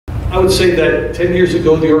I would say that 10 years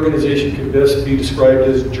ago, the organization could best be described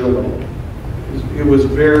as germinal. It was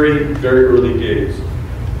very, very early days.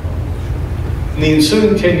 In the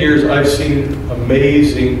ensuing 10 years, I've seen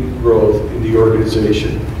amazing growth in the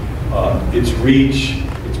organization. Its reach,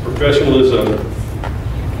 its professionalism,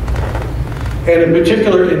 and in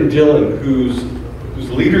particular in Dylan, whose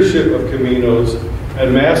leadership of Caminos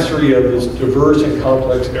and mastery of this diverse and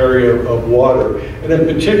complex area of water, and in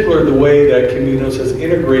particular the way that Caminos has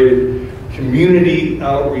integrated community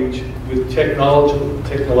outreach with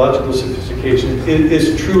technological sophistication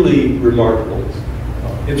is truly remarkable.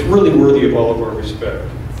 It's really worthy of all of our respect.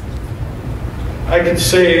 I could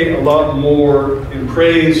say a lot more in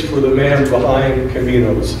praise for the man behind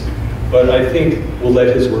Caminos, but I think we'll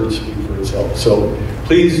let his words speak for itself. So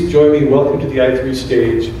please join me in welcome to the I3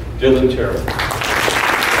 stage, Dylan Terrell.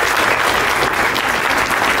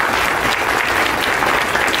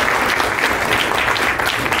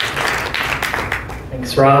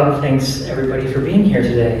 Thanks, Rob. Thanks, everybody, for being here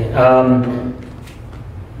today.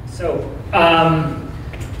 So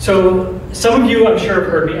some of you, I'm sure,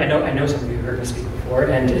 have heard me. I know some of you have heard me speak before,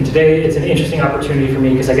 and today it's an interesting opportunity for me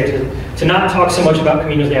because I get to not talk so much about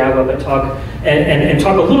Caminos de Agua, but talk and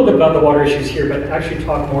talk a little bit about the water issues here, but actually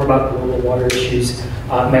talk more about global water issues,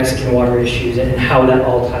 Mexican water issues, and how that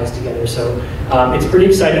all ties together. So it's pretty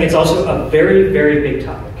exciting. It's also a very, very big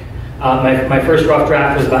topic. My first rough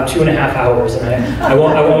draft was about 2.5 hours, and I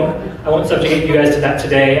won't subjugate you guys to that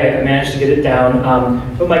today. I managed to get it down.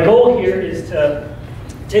 But my goal here is to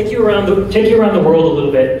take you around the world a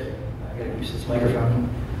little bit. I gotta use this microphone,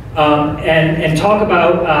 and talk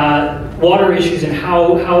about water issues and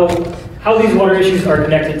how these water issues are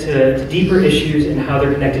connected to deeper issues and how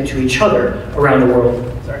they're connected to each other around the world.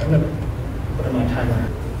 Sorry, I'm gonna put on my timer.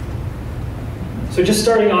 So just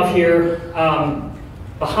starting off here.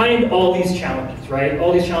 Behind all these challenges, right?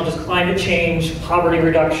 All these challenges, climate change, poverty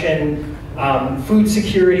reduction, food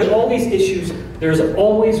security, all these issues, there's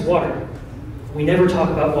always water. We never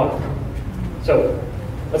talk about water. So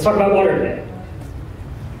let's talk about water today.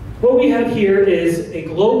 What we have here is a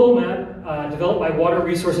global map developed by Water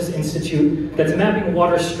Resources Institute that's mapping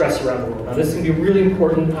water stress around the world. Now this is going to be a really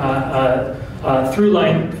important through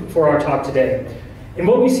line for our talk today. And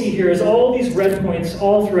what we see here is all these red points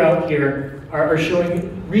all throughout here are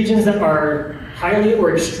showing regions that are highly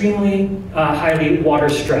or extremely highly water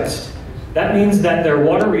stressed. That means that their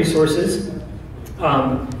water resources,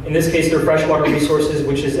 in this case their freshwater resources,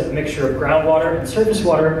 which is a mixture of groundwater and surface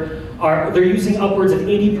water, they're using upwards of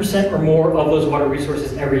 80% or more of those water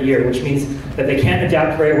resources every year, which means that they can't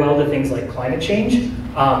adapt very well to things like climate change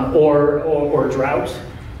or drought.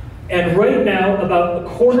 And right now, about a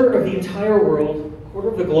quarter of the entire world, a quarter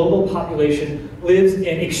of the global population lives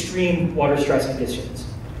in extreme water stress conditions.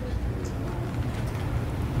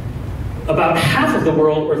 About half of the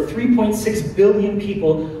world, or 3.6 billion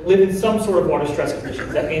people, live in some sort of water stress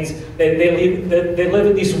conditions. That means they live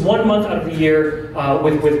at least 1 month out of the year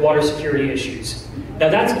with water security issues. Now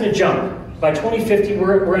that's going to jump. By 2050,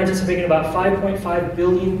 we're anticipating about 5.5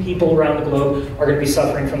 billion people around the globe are going to be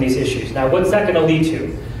suffering from these issues. Now what's that going to lead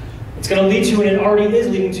to? It's going to lead to, and it already is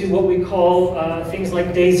leading to, what we call things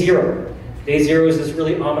like day zero. Day zero is this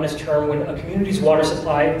really ominous term when a community's water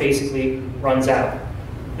supply basically runs out.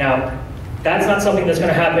 Now, that's not something that's going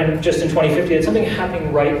to happen just in 2050. It's something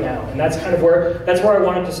happening right now, and that's kind of where I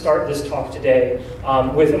wanted to start this talk today,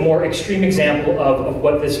 with a more extreme example of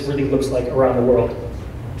what this really looks like around the world.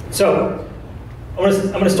 So, I'm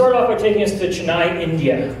going to start off by taking us to Chennai,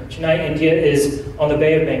 India. Chennai, India is on the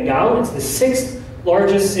Bay of Bengal. It's the 6th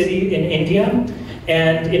largest city in India,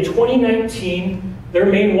 and in 2019, their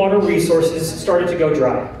main water resources started to go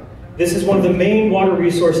dry. This is one of the main water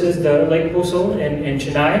resources, the Lake Pusul in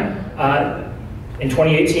Chennai, in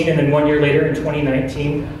 2018, and then 1 year later in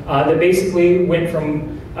 2019, that basically went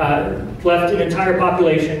from, left an entire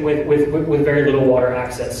population with very little water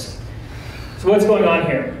access. So what's going on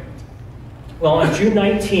here? Well, on June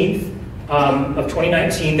 19th of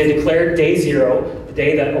 2019, they declared day zero, the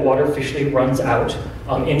day that a water officially runs out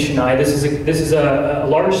in Chennai. This is a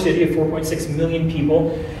large city of 4.6 million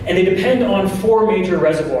people, and they depend on 4 major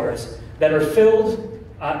reservoirs that are filled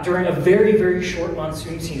during a very, very short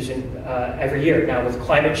monsoon season every year. Now, with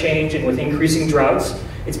climate change and with increasing droughts,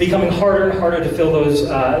 it's becoming harder and harder to fill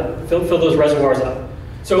those reservoirs up.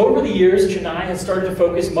 So over the years, Chennai has started to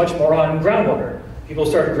focus much more on groundwater. People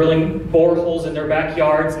started drilling boreholes in their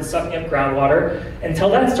backyards and sucking up groundwater until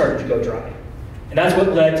that started to go dry. And that's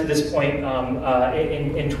what led to this point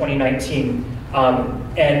in 2019.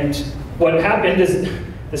 And what happened is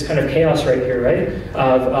this kind of chaos right here, right?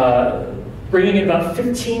 bringing in about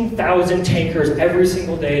 15,000 tankers every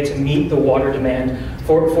single day to meet the water demand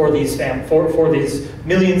for these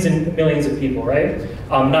millions and millions of people, right?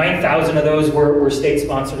 9,000 of those were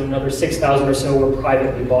state-sponsored, and another 6,000 or so were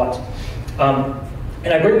privately bought.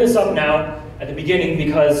 And I bring this up now at the beginning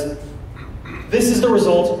because this is the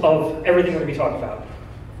result of everything we're going to be talking about.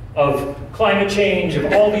 Of climate change,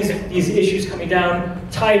 of all these issues coming down,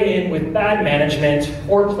 tied in with bad management,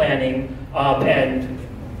 poor planning, and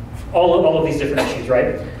all of these different issues,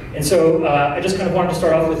 right? And so I just kind of wanted to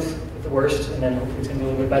start off with the worst, and then hopefully it's going to be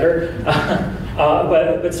a little bit better.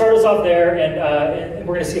 But start us off there, and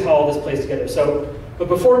we're going to see how all this plays together. But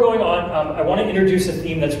before going on, I want to introduce a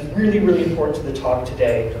theme that's really, really important to the talk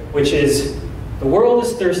today, which is the world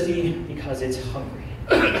is thirsty because it's hungry.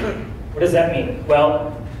 What does that mean?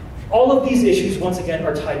 Well, all of these issues, once again,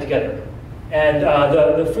 are tied together. And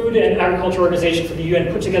the Food and Agriculture Organization for the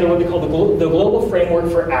UN put together what they call the Global Framework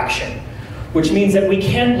for Action, which means that we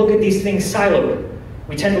can't look at these things siloed.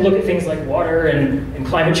 We tend to look at things like water and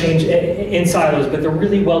climate change in silos, but they're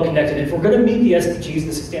really well connected. If we're going to meet the SDGs,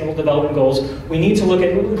 the Sustainable Development Goals, we need to look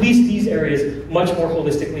at least these areas much more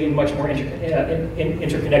holistically and much more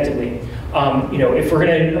interconnectedly. If we're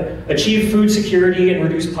going to achieve food security and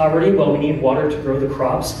reduce poverty, well, we need water to grow the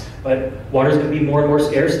crops, but water is going to be more and more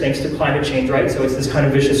scarce thanks to climate change, right? So it's this kind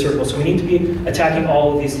of vicious circle. So we need to be attacking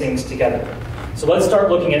all of these things together. So let's start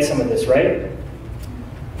looking at some of this, right?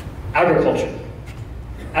 Agriculture.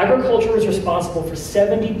 Agriculture is responsible for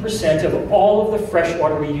 70% of all of the fresh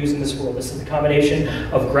water we use in this world. This is the combination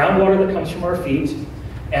of groundwater that comes from our feet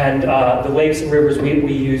and the lakes and rivers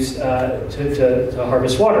we use to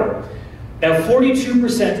harvest water. Now,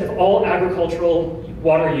 42% of all agricultural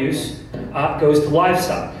water use goes to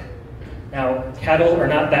livestock. Now, cattle are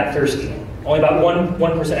not that thirsty. Only about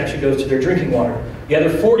 1% actually goes to their drinking water. The other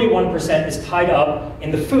 41% is tied up in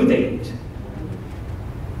the food they eat.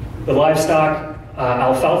 The livestock,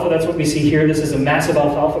 alfalfa, that's what we see here. This is a massive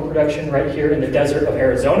alfalfa production right here in the desert of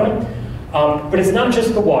Arizona. But it's not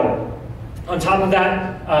just the water. On top of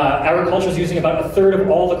that, agriculture is using about 1/3 of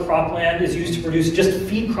all the cropland is used to produce just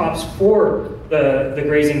feed crops for the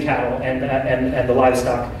grazing cattle and the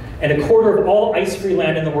livestock. And 1/4 of all ice-free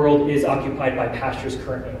land in the world is occupied by pastures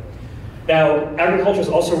currently. Now, agriculture is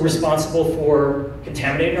also responsible for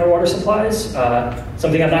contaminating our water supplies,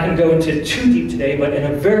 something I'm not going to go into too deep today, but in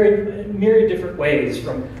a very myriad different ways,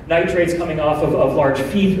 from nitrates coming off of large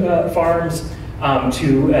feed farms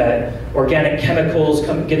to organic chemicals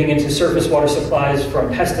getting into surface water supplies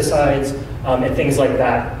from pesticides and things like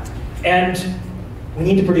that. And we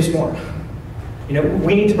need to produce more.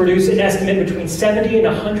 We need to produce an estimate between 70 and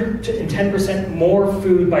 110% more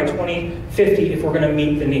food by 2050 if we're going to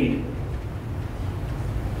meet the need.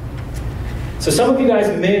 So some of you guys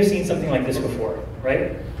may have seen something like this before,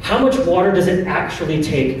 right? How much water does it actually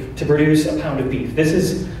take to produce a pound of beef? This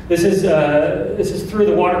is through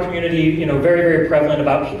the water community, very, very prevalent,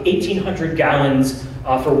 about 1,800 gallons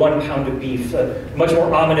for 1 pound of beef. A much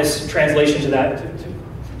more ominous translation to that,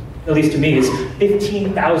 at least to me, is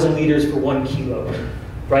 15,000 liters for 1 kilo,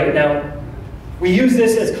 right? Now, we use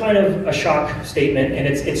this as kind of a shock statement, and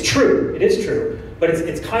it's true, it is true, but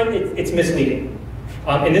it's misleading.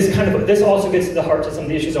 And this also gets to the heart to some of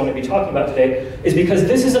the issues I'm going to be talking about today, is because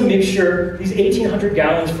this is a mixture, these 1,800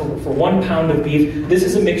 gallons for 1 pound of beef, this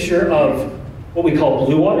is a mixture of what we call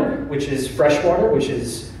blue water, which is fresh water, which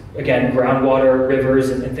is, again, groundwater, rivers,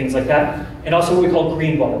 and things like that, and also what we call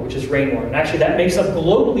green water, which is rainwater. And actually that makes up,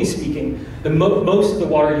 globally speaking, most of the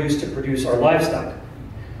water used to produce our livestock.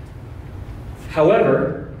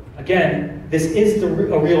 However, again, this is a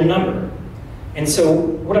real number. And so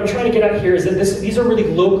what I'm trying to get at here is that these are really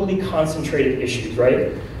locally concentrated issues,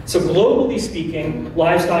 right? So globally speaking,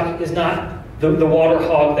 livestock is not the water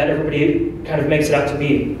hog that everybody kind of makes it out to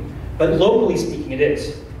be. But locally speaking, it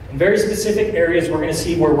is. In very specific areas, we're going to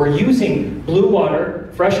see where we're using blue water,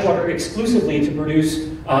 fresh water exclusively to produce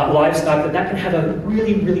livestock, that can have a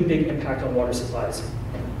really, really big impact on water supplies.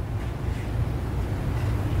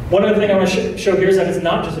 One other thing I want to show here is that it's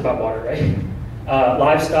not just about water, right?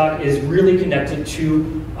 Livestock is really connected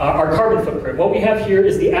to our carbon footprint. What we have here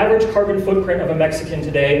is the average carbon footprint of a Mexican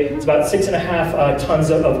today. It's about 6.5 tons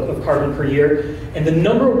of carbon per year. And the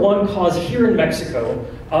 #1 cause here in Mexico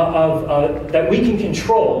that we can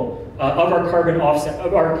control of our carbon offset,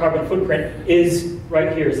 of our carbon footprint, is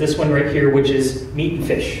right here, is this one right here, which is meat and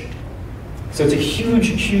fish. So it's a huge,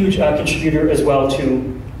 huge contributor as well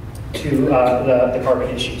to the carbon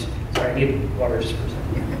issues. Sorry, I need water just for a second.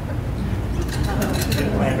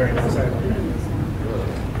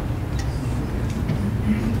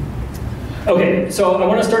 Okay, so I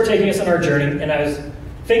want to start taking us on our journey, and I was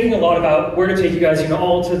thinking a lot about where to take you guys,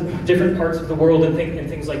 all to different parts of the world and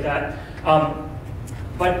things like that.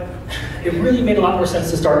 But it really made a lot more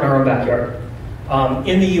sense to start in our own backyard.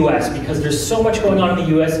 In the US, because there's so much going on in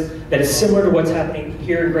the US that is similar to what's happening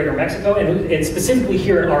here in Greater Mexico, and specifically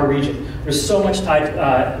here in our region. There's so much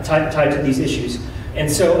tied to these issues. And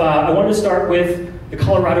so I wanted to start with the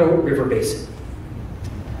Colorado River Basin.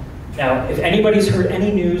 Now, if anybody's heard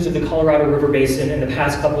any news of the Colorado River Basin in the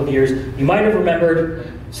past couple of years, you might have remembered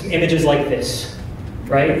some images like this,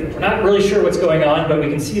 right? We're not really sure what's going on, but we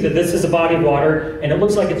can see that this is a body of water, and it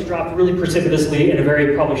looks like it's dropped really precipitously in a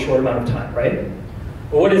very probably short amount of time, right?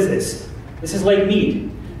 Well, what is this? This is Lake Mead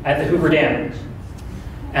at the Hoover Dam.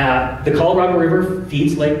 The Colorado River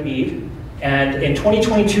feeds Lake Mead, and in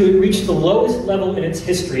 2022 it reached the lowest level in its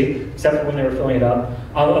history, except for when they were filling it up,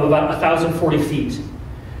 of about 1,040 feet.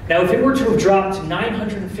 Now, if it were to have dropped to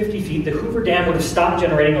 950 feet, the Hoover Dam would have stopped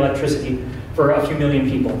generating electricity for a few million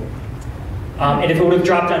people. And if it would have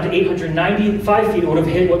dropped down to 895 feet, it would have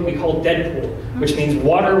hit what we call dead pool, which means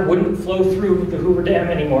water wouldn't flow through the Hoover Dam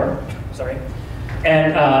anymore. Sorry.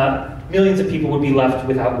 And millions of people would be left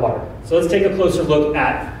without water. So let's take a closer look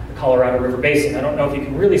at the Colorado River Basin. I don't know if you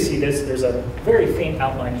can really see this. There's a very faint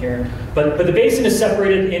outline here. But the basin is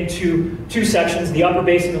separated into two sections, the upper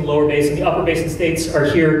basin and lower basin. The upper basin states are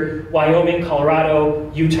here: Wyoming,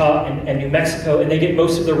 Colorado, Utah, and New Mexico, and they get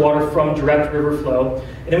most of their water from direct river flow.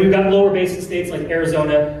 And then we've got lower basin states like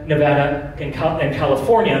Arizona, Nevada, and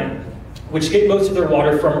California, which get most of their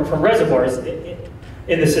water from reservoirs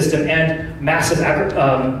in the system and massive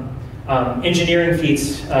engineering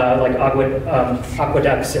feats like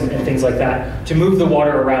aqueducts and things like that to move the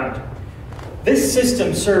water around. This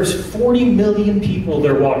system serves 40 million people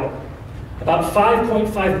their water, about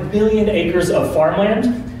 5.5 million acres of farmland,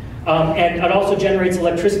 and it also generates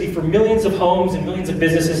electricity for millions of homes and millions of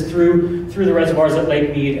businesses through the reservoirs at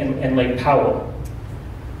Lake Mead and Lake Powell.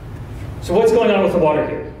 So what's going on with the water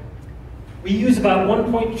here? We use about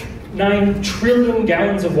 1.9 trillion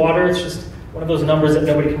gallons of water. It's just one of those numbers that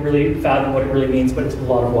nobody can really fathom what it really means, but it's a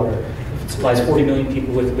lot of water. It supplies 40 million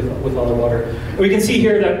people with all the water. And we can see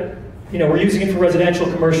here that we're using it for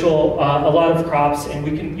residential, commercial, a lot of crops, and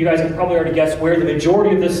you guys can probably already guess where the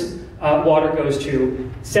majority of this water goes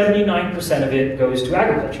to. 79% of it goes to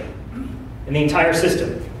agriculture in the entire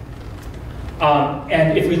system.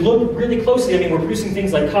 And if we look really closely, we're producing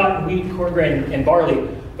things like cotton, wheat, corn grain, and barley,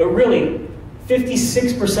 but really,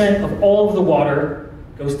 56% of all of the water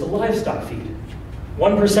goes to livestock feed.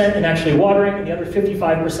 1% in actually watering, and the other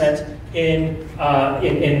 55% in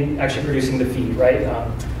actually producing the feed, right?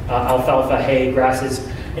 Alfalfa, hay, grasses.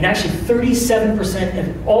 And actually 37%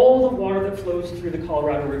 of all the water that flows through the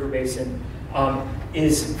Colorado River Basin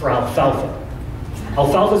is for alfalfa.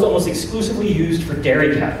 Alfalfa is almost exclusively used for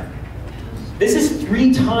dairy cattle. This is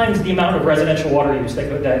 3 times the amount of residential water use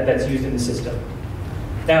that's used in the system.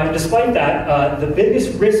 Now, despite that, the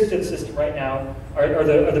biggest risk to the system right now, or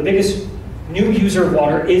the biggest new user of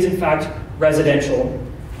water is in fact residential.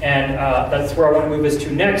 And that's where I want to move us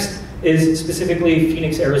to next, is specifically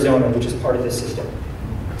Phoenix, Arizona, which is part of this system.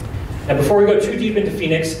 Now, before we go too deep into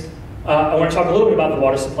Phoenix, I want to talk a little bit about the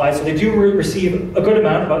water supply. So they do receive a good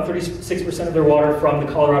amount, about 36% of their water from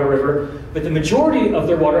the Colorado River, but the majority of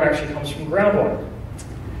their water actually comes from groundwater.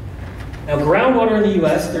 Now, groundwater in the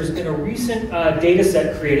US, there's been a recent data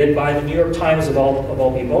set created by the New York Times of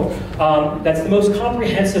all people. That's the most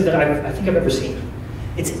comprehensive that I think I've ever seen.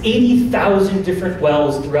 It's 80,000 different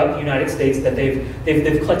wells throughout the United States that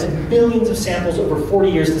they've collected millions of samples over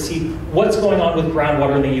 40 years to see what's going on with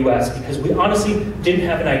groundwater in the US, because we honestly didn't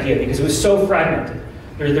have an idea because it was so fragmented.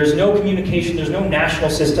 There's no communication, there's no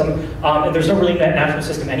national system, and there's no really national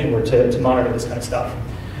system anywhere to monitor this kind of stuff.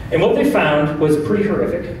 And what they found was pretty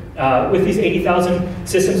horrific. With these 80,000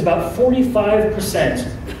 systems, about 45%,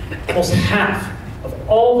 almost half of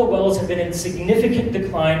all the wells have been in significant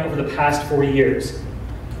decline over the past 40 years.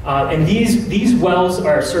 And these wells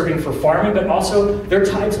are serving for farming, but also they're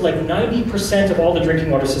tied to like 90% of all the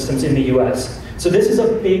drinking water systems in the US. So this is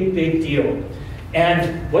a big, big deal.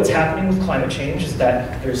 And what's happening with climate change is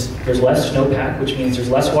that there's less snowpack, which means there's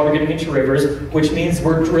less water getting into rivers, which means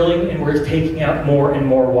we're drilling and we're taking out more and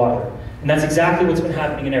more water. And that's exactly what's been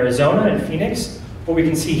happening in Arizona and Phoenix. What we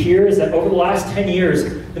can see here is that over the last 10 years,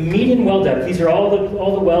 the median well depth, these are all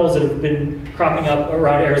the wells that have been cropping up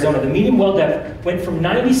around Arizona, the median well depth went from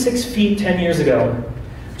 96 feet 10 years ago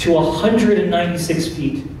to 196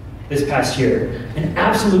 feet this past year. An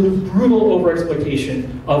absolute brutal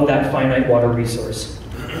overexploitation of that finite water resource.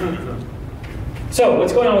 So,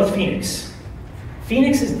 what's going on with Phoenix?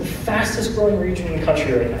 Phoenix is the fastest growing region in the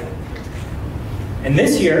country right now. And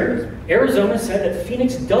this year, Arizona said that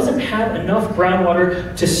Phoenix doesn't have enough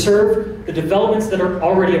groundwater to serve the developments that are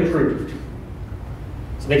already approved.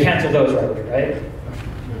 So they canceled those right away, right?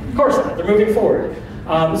 Of course not, they're moving forward.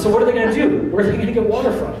 So what are they gonna do? Where are they gonna get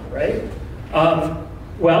water from, right?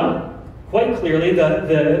 Well, quite clearly,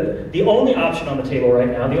 the only option on the table right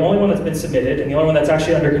now, the only one that's been submitted, and the only one that's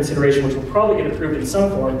actually under consideration, which will probably get approved in some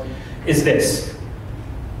form, is this.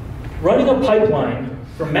 Running a pipeline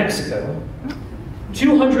from Mexico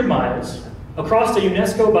 200 miles across the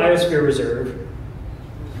UNESCO Biosphere Reserve,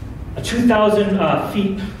 a 2,000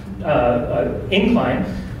 feet incline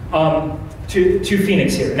to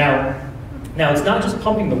Phoenix here. Now it's not just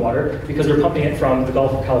pumping the water, because they're pumping it from the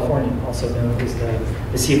Gulf of California, also known as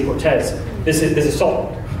the Sea of Cortez. This is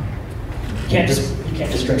salt water. You can't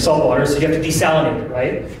just drink salt water, so you have to desalinate it,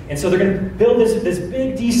 right? And so they're going to build this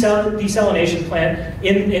big desalination plant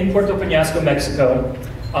in Puerto Peñasco, Mexico,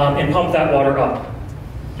 and pump that water up.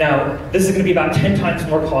 Now, this is going to be about 10 times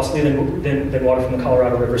more costly than water from the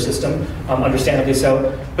Colorado River system, understandably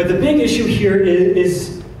so. But the big issue here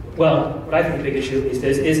is, well, what I think the big issue is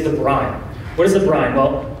the brine. What is the brine?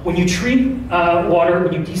 Well, when you treat water,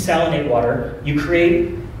 when you desalinate water, you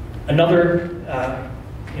create another,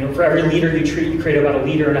 for every liter you treat, you create about 1.5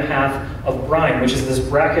 liters of brine, which is this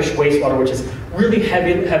brackish wastewater, which is really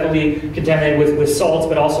heavily contaminated with salts,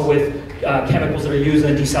 but also with chemicals that are used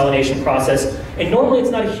in the desalination process. And normally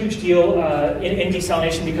it's not a huge deal in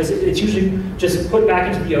desalination, because it's usually just put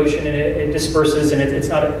back into the ocean and it disperses, and it's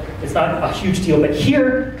not a huge deal. But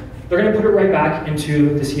here, they're going to put it right back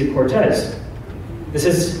into the Sea of Cortez. This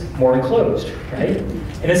is more enclosed, right?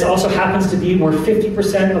 And this also happens to be where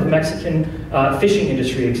 50% of Mexican fishing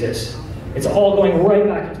industry exists. It's all going right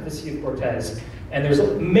back into the Sea of Cortez. And there's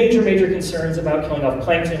major concerns about killing off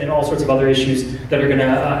plankton and all sorts of other issues that are going to,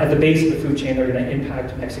 at the base of the food chain, that are going to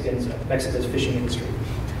impact Mexico's fishing industry.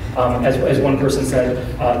 As one person said,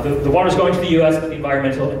 the water's going to the US, but the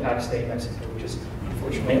environmental impacts stay in Mexico, which is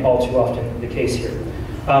unfortunately all too often the case here.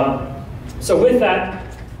 So with that,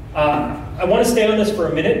 I want to stay on this for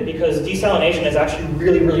a minute, because desalination is actually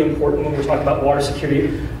really important when we're talking about water security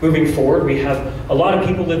moving forward. We have a lot of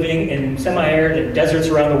people living in semi-arid and deserts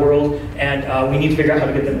around the world, and we need to figure out how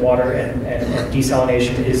to get them water, and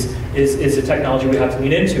desalination is a technology we have to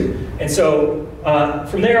lean into. And so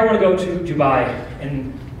from there, I want to go to Dubai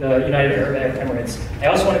in the United Arab Emirates. I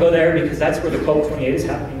also want to go there because that's where the COP28 is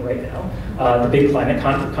happening right now. The big climate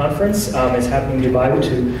conference is happening in Dubai, which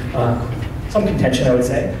is some contention, I would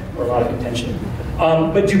say, or a lot of contention.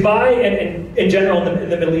 But Dubai and in general in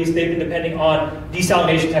the Middle East, they've been depending on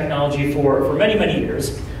desalination technology for many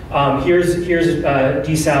years. Here's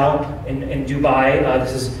desal in Dubai.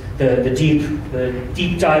 This is the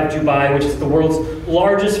deep dive Dubai, which is the world's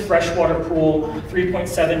largest freshwater pool,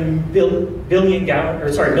 3.7 million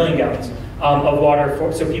gallons of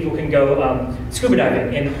water, so people can go scuba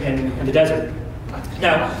diving in the desert.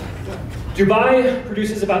 Now, Dubai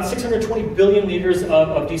produces about 620 billion liters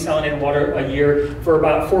of desalinated water a year for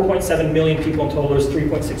about 4.7 million people in total. There's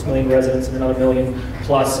 3.6 million residents and another million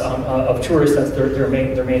plus of tourists. That's their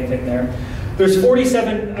main thing there. There's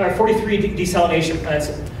 43 desalination plants,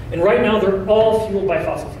 and right now they're all fueled by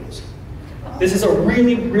fossil fuels. This is a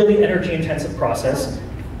really energy-intensive process,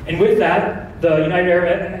 and with that, the United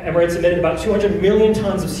Arab Emirates emitted about 200 million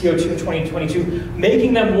tons of CO2 in 2022,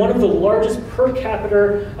 making them one of the largest per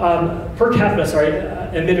capita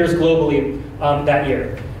emitters globally that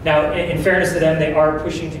year. Now, in fairness to them, they are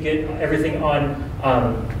pushing to get everything on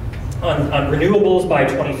renewables by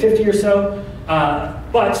 2050 or so.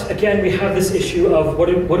 But again, we have this issue of what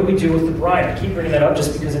do we do with the brine? I keep bringing that up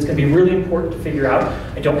just because it's going to be really important to figure out.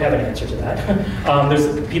 I don't have an answer to that.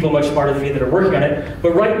 There's people much smarter than me that are working on it.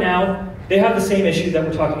 But right now, they have the same issue that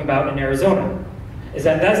we're talking about in Arizona, is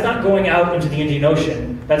that's not going out into the Indian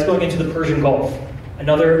Ocean, that's going into the Persian Gulf,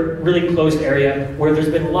 another really closed area where there's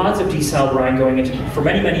been lots of desal brine going into for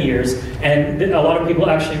many years, and a lot of people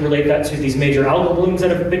actually relate that to these major algal blooms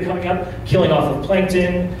that have been coming up, killing off of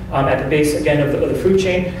plankton at the base, again, of the food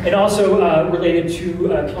chain, and also related to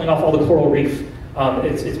killing off all the coral reef.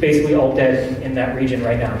 It's basically all dead in that region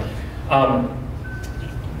right now.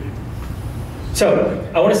 So,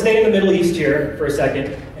 I want to stay in the Middle East here for a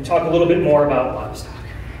second and talk a little bit more about livestock.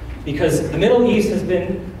 Because the Middle East has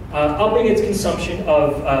been upping its consumption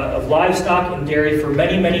of livestock and dairy for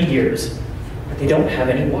many years, but they don't have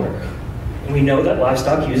any water. And we know that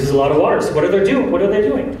livestock uses a lot of water, so what are they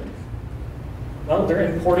doing? Well, they're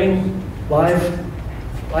importing live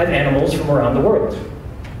animals from around the world.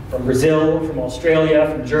 From Brazil, from Australia,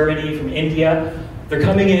 from Germany, from India. They're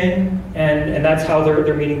coming in, and that's how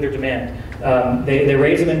they're meeting their demand. They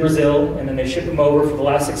raise them in Brazil, and then they ship them over for the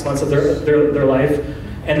last 6 months of their life.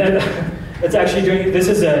 And that's actually this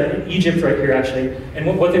is Egypt right here, actually. And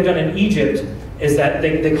what they've done in Egypt is that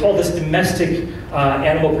they call this domestic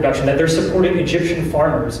animal production, that they're supporting Egyptian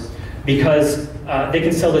farmers because they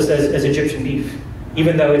can sell this as Egyptian beef.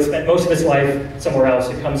 Even though it spent most of its life somewhere else,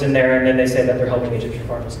 it comes in there and then they say that they're helping Egyptian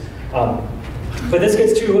farmers. But this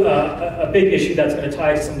gets to a big issue that's going to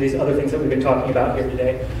tie to some of these other things that we've been talking about here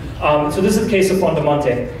today. So this is the case of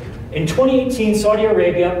Fondomonte. In 2018, Saudi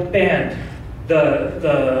Arabia banned the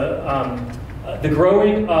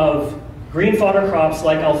growing of green fodder crops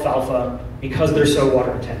like alfalfa because they're so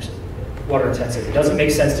water intensive. It doesn't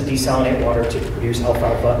make sense to desalinate water to produce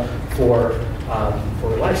alfalfa for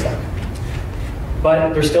livestock.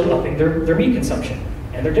 But they're still upping their meat consumption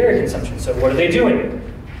and their dairy consumption. So what are they doing?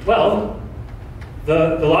 Well,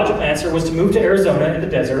 the logical answer was to move to Arizona in the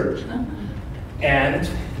desert and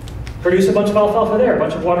produce a bunch of alfalfa there, a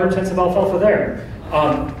bunch of water-intensive alfalfa there.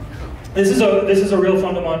 This is a real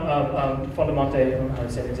Fondomonte, I don't know how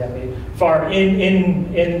to say it exactly, farm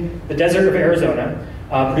in the desert of Arizona,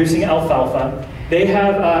 producing alfalfa. They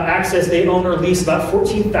have access, they own or lease about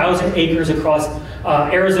 14,000 acres across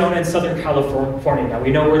Arizona and Southern California. Now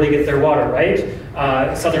we know where they get their water, right?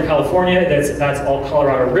 Southern California, that's all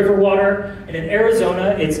Colorado River water, and in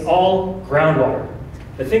Arizona, it's all groundwater.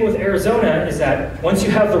 The thing with Arizona is that once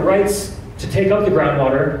you have the rights to take up the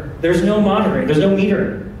groundwater, there's no monitoring, there's no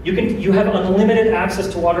metering. You have unlimited access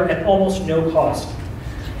to water at almost no cost.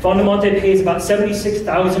 Fondomonte pays about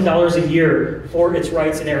 $76,000 a year for its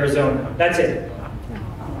rights in Arizona. That's it.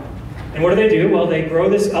 And what do? Well, they grow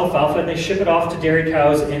this alfalfa and they ship it off to dairy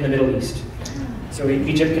cows in the Middle East. So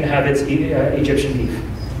Egypt can have its Egyptian beef.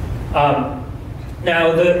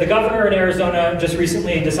 Now, the governor in Arizona just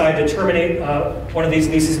recently decided to terminate one of these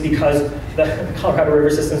leases because the Colorado River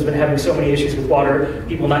system has been having so many issues with water,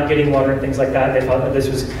 people not getting water and things like that. They thought that this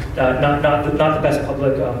was not the best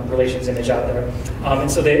public relations image out there.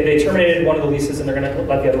 And so they terminated one of the leases and they're going to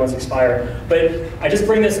let the other ones expire. But I just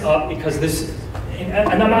bring this up because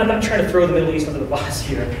and I'm not trying to throw the Middle East under the bus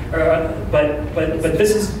here, but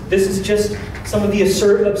this is just some of the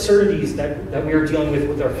absurdities that we are dealing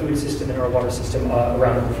with our food system and our water system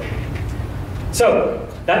around the world. So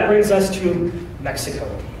that brings us to Mexico,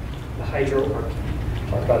 the hydroarchy.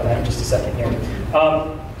 I'll talk about that in just a second here.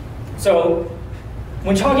 So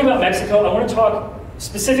when talking about Mexico, I want to talk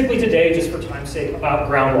specifically today, just for time's sake, about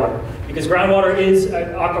groundwater. Because groundwater is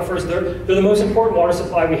aquifers, they're the most important water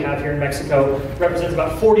supply we have here in Mexico. It represents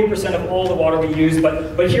about 40% of all the water we use,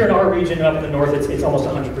 but here in our region, up in the north, it's almost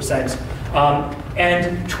 100%.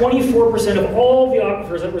 And 24% of all the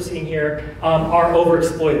aquifers that we're seeing here are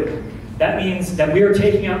overexploited. That means that we are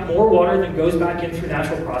taking out more water than goes back in through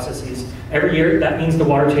natural processes. Every year, that means the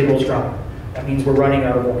water table is dropping. That means we're running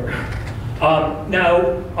out of water.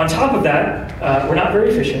 Now, on top of that, we're not very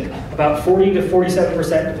efficient. About 40 to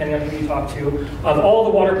 47%, depending on who you talk to, of all the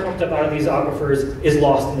water pumped up out of these aquifers is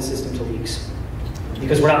lost in the system to leaks.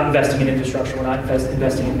 Because we're not investing in infrastructure, we're not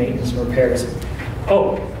investing in maintenance and repairs.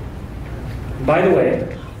 Oh, by the way,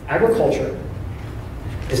 agriculture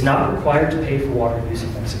is not required to pay for water use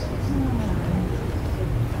in Mexico.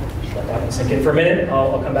 Let that one sink in for a minute.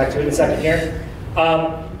 I'll come back to it in a second here.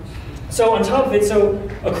 So on top of it, so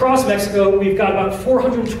across Mexico, we've got about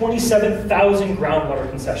 427,000 groundwater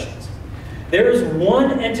concessions. There is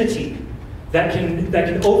one entity that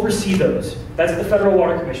can oversee those. That's the Federal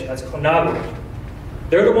Water Commission, that's CONAGUA.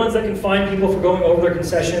 They're the ones that can fine people for going over their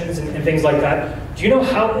concessions and things like that. Do you know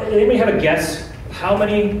anybody have a guess of how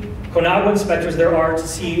many CONAGUA inspectors there are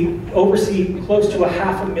to oversee close to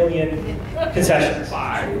 500,000 concessions?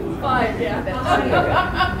 Five, yeah.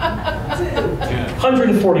 Okay.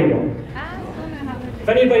 141. If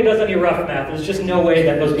anybody does any rough math, there's just no way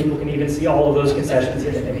that those people can even see all of those concessions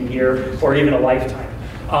in a year or even a lifetime.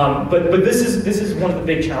 But this is one of the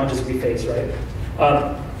big challenges we face, right?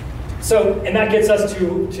 And that gets us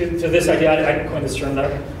to this idea. I can coin this term,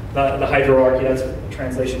 the hydroarchy. That's a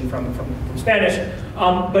translation from Spanish.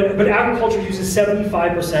 But agriculture uses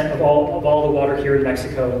 75% of all the water here in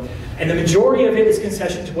Mexico, and the majority of it is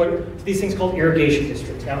concession to these things called irrigation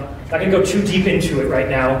districts. Now, I'm not going to go too deep into it right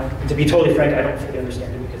now, and to be totally frank, I don't fully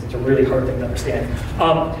understand it because it's a really hard thing to understand.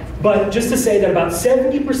 But just to say that about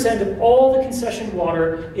 70% of all the concession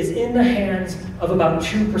water is in the hands of about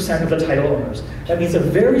 2% of the title owners. That means a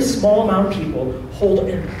very small amount of people hold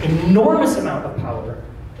an enormous amount of power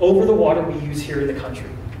over the water we use here in the country.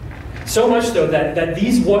 So much so that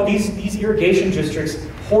these irrigation districts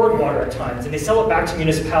hoard water at times, and they sell it back to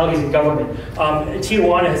municipalities and government.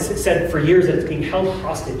 Tijuana has said for years that it's being held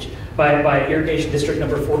hostage by irrigation district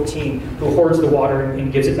number 14, who hoards the water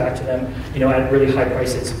and gives it back to them, at really high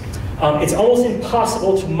prices. It's almost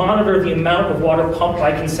impossible to monitor the amount of water pumped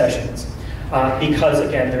by concessions. Because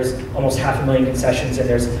again, there's almost 500,000 concessions, and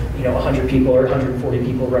there's 100 people or 140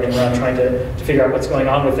 people running around trying to figure out what's going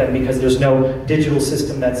on with them, because there's no digital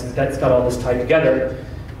system that's got all this tied together.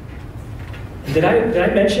 Did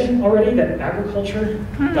I mention already that agriculture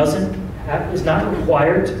is not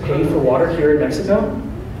required to pay for water here in Mexico?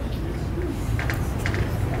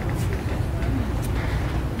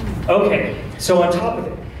 Okay, so on top of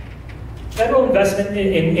it, federal investment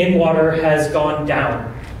in water has gone down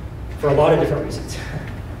for a lot of different reasons.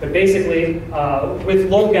 But basically, with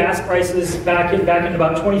low gas prices back in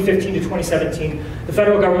about 2015 to 2017, the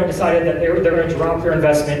federal government decided that they're going to drop their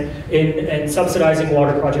investment in subsidizing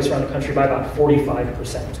water projects around the country by about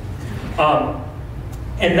 45%.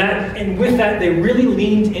 And with that, they really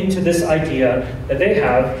leaned into this idea that they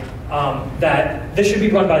have that this should be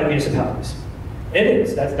run by the municipalities. It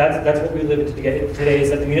is. That's what we live in today, is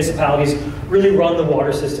that the municipalities really run the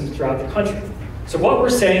water systems throughout the country. So what we're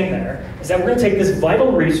saying there is that we're going to take this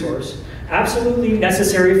vital resource, absolutely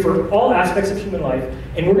necessary for all aspects of human life,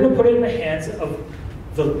 and we're going to put it in the hands of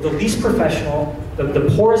the least professional,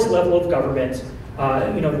 the poorest level of government.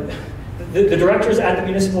 The directors at the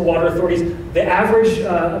municipal water authorities, the average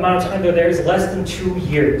amount of time they're there is less than 2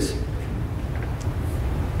 years.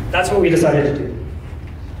 That's what we decided to do.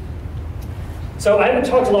 So I haven't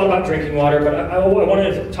talked a lot about drinking water, but I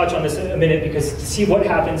wanted to touch on this in a minute, because to see what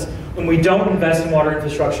happens when we don't invest in water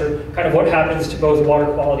infrastructure, kind of what happens to both water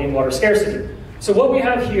quality and water scarcity. So what we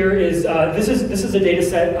have here is, this is a data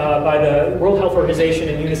set by the World Health Organization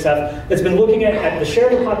and UNICEF that's been looking at the share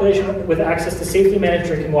of the population with access to safely managed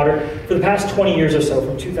drinking water for the past 20 years or so,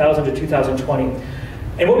 from 2000 to 2020.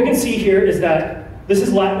 And what we can see here is that this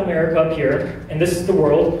is Latin America up here, and this is the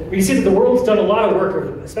world. We can see that the world's done a lot of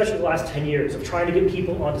work, especially the last 10 years, of trying to get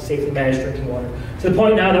people onto safely managed drinking water. To the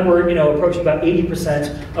point now that we're approaching about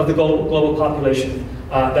 80% of the global population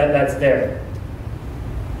that's there.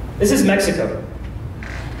 This is Mexico.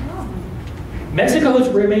 Mexico has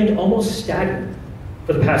remained almost stagnant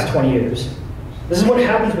for the past 20 years. This is what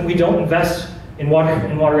happens when we don't invest in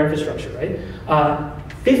water infrastructure, right?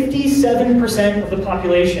 57% of the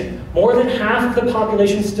population, more than half of the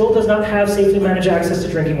population, still does not have safely managed access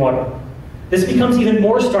to drinking water. This becomes even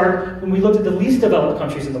more stark when we look at the least developed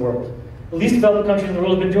countries in the world. The least developed countries in the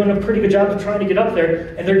world have been doing a pretty good job of trying to get up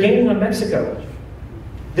there, and they're gaining on Mexico.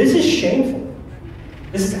 This is shameful.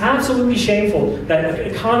 This is absolutely shameful that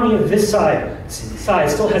an economy of this size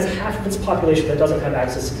still has half of its population that doesn't have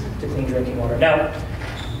access to clean drinking water. Now,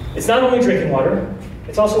 it's not only drinking water,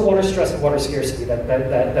 it's also water stress and water scarcity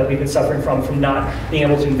that we've been suffering from not being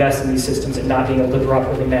able to invest in these systems and not being able to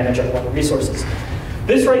properly manage our water resources.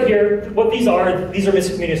 This right here, what these are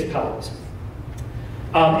municipalities.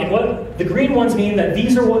 And what the green ones mean that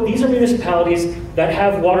these are municipalities that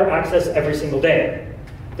have water access every single day.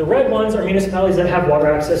 The red ones are municipalities that have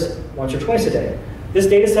water access once or twice a day. This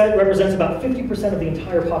data set represents about 50% of the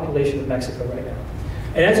entire population of Mexico right now.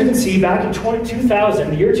 And as you can see, back in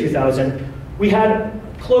the year 2000, we had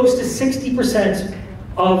close to 60%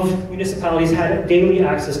 of municipalities had daily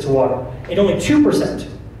access to water, and only 2%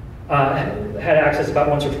 had access about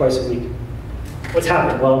once or twice a week. What's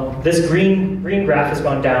happened? Well, this green graph has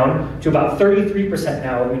gone down to about 33%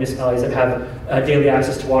 now of municipalities that have daily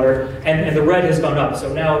access to water, and the red has gone up.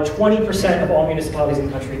 So now 20% of all municipalities in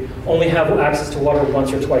the country only have access to water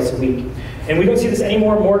once or twice a week. And we don't see this any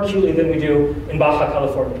more acutely than we do in Baja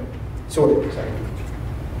California. Sorry.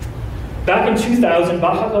 Back in 2000,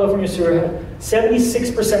 Baja California Sur,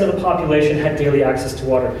 76% of the population had daily access to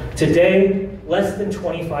water. Today, less than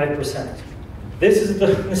 25%. This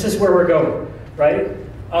is where we're going, right?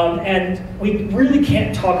 And we really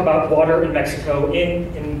can't talk about water in Mexico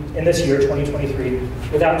in this year, 2023,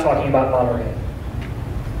 without talking about Monterrey.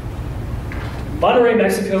 Monterrey,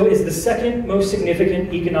 Mexico is the second most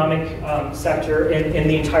significant economic sector in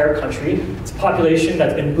the entire country. It's a population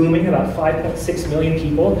that's been booming, about 5.6 million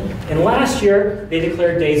people. And last year, they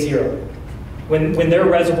declared day zero, when their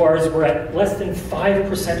reservoirs were at less than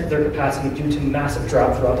 5% of their capacity due to massive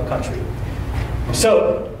drought throughout the country.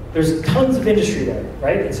 So there's tons of industry there,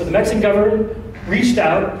 right? And so the Mexican government reached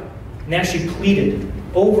out and actually pleaded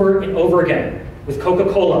over and over again with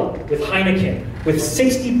Coca-Cola, with Heineken, with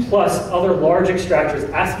 60 plus other large extractors,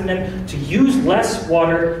 asking them to use less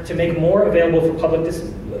water to make more available for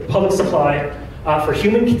public supply for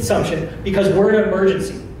human consumption, because we're in an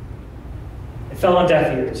emergency. It fell on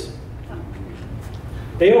deaf ears.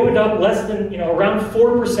 They opened up less than, around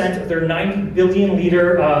 4% of their 90 billion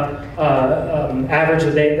liter average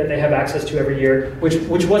that they have access to every year,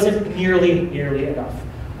 which wasn't nearly enough.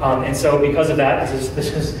 And so because of that,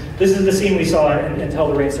 this is the scene we saw until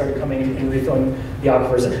the rain started coming and refilling the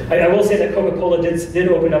aquifers. I will say that Coca-Cola did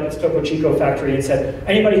open up its Topo Chico factory and said,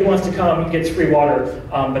 anybody who wants to come gets free water,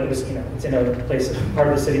 but it was, it's in a part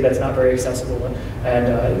of the city that's not very accessible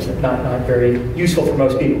and not very useful for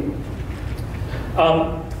most people.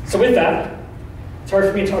 So with that, it's hard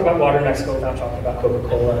for me to talk about water in Mexico without talking about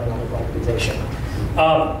Coca-Cola and water privatization.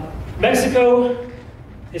 Mexico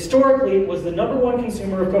historically was the #1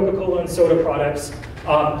 consumer of Coca-Cola and soda products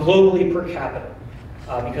globally per capita,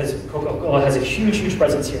 because Coca-Cola has a huge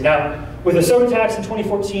presence here. Now, with the soda tax in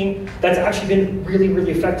 2014, that's actually been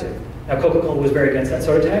really effective. Now, Coca-Cola was very against that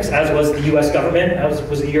soda tax, as was the US government, as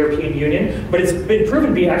was the European Union, but it's been proven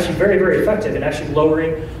to be actually very effective in actually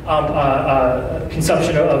lowering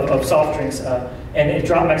consumption of soft drinks, and it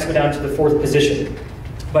dropped Mexico down to the 4th position.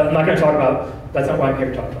 But I'm not going to talk about, that's not what I'm here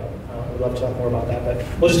to talk about. I'd love to talk more about that, but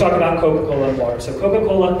we'll just talk about Coca-Cola and water. So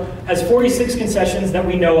Coca-Cola has 46 concessions that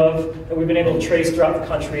we know of, that we've been able to trace throughout the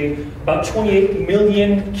country. About 28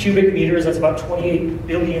 million cubic meters, that's about 28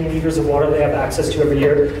 billion liters of water they have access to every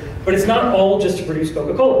year. But it's not all just to produce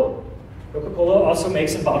Coca-Cola. Coca-Cola also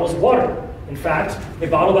makes and bottles water. In fact, they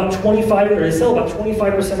sell about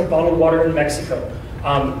 25% of bottled water in Mexico.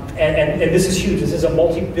 And this is huge. This is a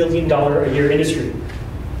multi-billion-dollar a year industry.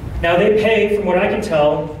 Now they pay, from what I can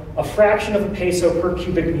tell, a fraction of a peso per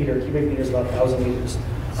cubic meter. Cubic meter is about 1,000 liters.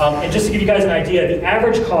 And just to give you guys an idea, the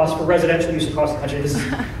average cost for residential use across the country,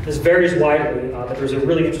 this varies widely, but there's a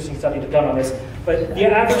really interesting study done on this, but the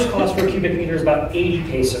average cost per cubic meter is about 80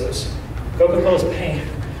 pesos. Coca-Cola's paying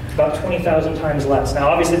about 20,000 times less. Now,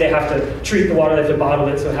 obviously, they have to treat the water, they have to bottle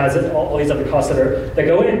it, so it has all these other costs that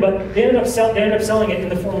go in, but they ended up selling it in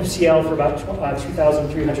the form of CL for about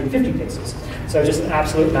 2,350 pesos. So just an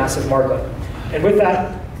absolute massive markup. And with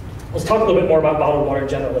that, let's talk a little bit more about bottled water in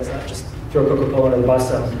general. Let's not just throw Coca-Cola under the bus.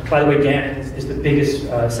 By the way, GAN is the biggest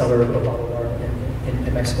seller of bottled water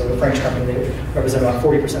in Mexico. The French company, they represent about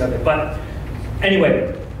 40% of it. But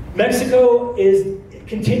anyway, Mexico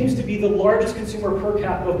continues to be the largest consumer per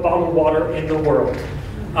capita of bottled water in the world.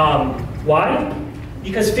 Why?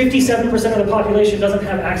 Because 57% of the population doesn't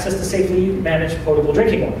have access to safely managed potable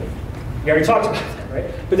drinking water. We already talked about that,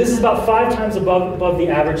 right? But this is about 5 times above the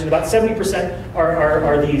average, and about 70%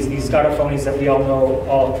 are these Scotophonies that we all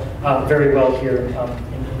know very well here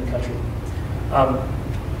in the country.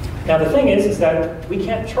 Now the thing is that we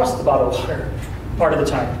can't trust the bottled water part of the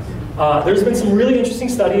time. There's been some really interesting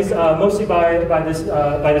studies, mostly by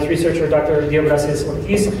this researcher, Dr. Diego Gracias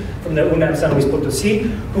Ortiz, from the UNAM San Luis Potosí,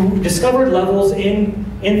 who discovered levels in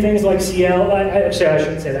things like CL. Actually, I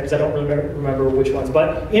shouldn't say that because I don't remember which ones.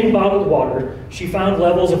 But in bottled water, she found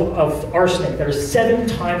levels of arsenic that are 7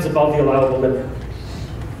 times above the allowable limit.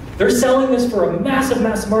 They're selling this for a massive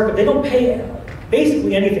markup. They don't pay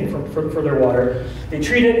basically anything for their water. They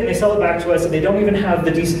treat it and they sell it back to us, and they don't even have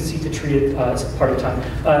the decency to treat it part of the time.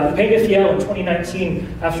 Peñafiel in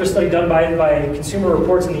 2019, after a study done by Consumer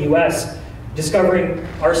Reports in the US, discovering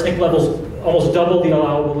arsenic levels almost double the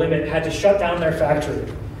allowable limit, had to shut down their factory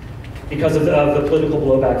because of the political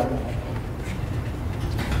blowback from that.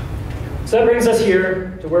 So that brings us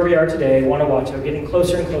here to where we are today, Guanajuato, getting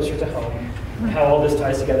closer and closer to home, and how all this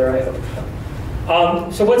ties together, I hope.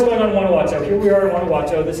 So what's going on in Guanajuato? Here we are in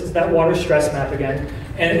Guanajuato. This is that water stress map again.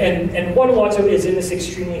 And Guanajuato is in this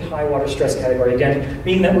extremely high water stress category, again,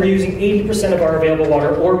 meaning that we're using 80% of our available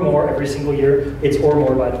water or more every single year. It's or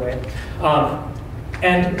more, by the way.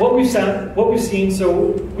 And what we've seen, so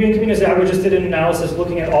we in Caminos de Agua just did an analysis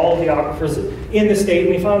looking at all of the aquifers in the state,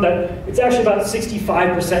 and we found that it's actually about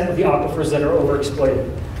 65% of the aquifers that are overexploited.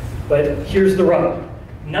 But here's the rub.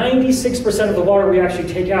 96% of the water we actually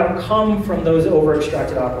take out come from those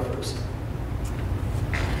over-extracted aquifers.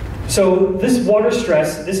 So this water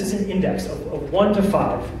stress, this is an index of 1 to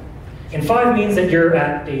 5. And 5 means that you're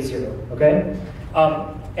at day 0, okay?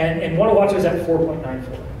 And Guanajuato is at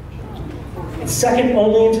 4.94. It's second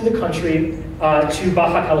only into the country to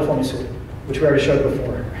Baja California Sur, which we already showed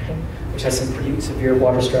before, right? Which has some pretty severe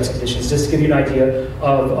water stress conditions, just to give you an idea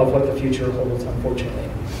of what the future holds, unfortunately.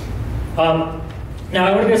 Now,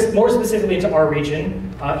 I want to get more specifically into our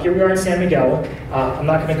region. Here we are in San Miguel. I'm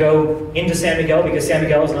not going to go into San Miguel because San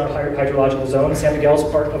Miguel is not a hydrological zone. San Miguel is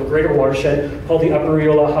part of a greater watershed called the Upper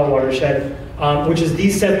Rio Laja watershed, which is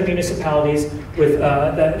these 7 municipalities with,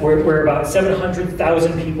 where about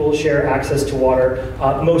 700,000 people share access to water,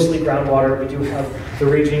 mostly groundwater. We do have the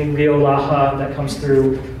raging Rio Laja that comes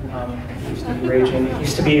through. used to be raging. It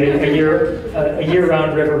used to be a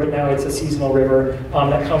year-round river, but now it's a seasonal river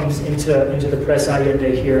that comes into the Presa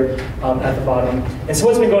Allende here at the bottom. And so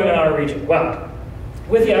what's been going on in our region? Well,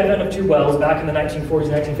 with the advent of tube wells back in the 1940s,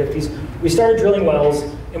 1950s, we started drilling wells,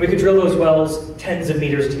 and we could drill those wells tens of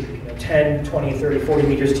meters deep, 10, 20, 30, 40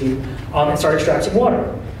 meters deep, and start extracting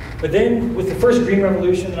water. But then, with the first green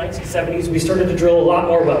revolution in the 1970s, we started to drill a lot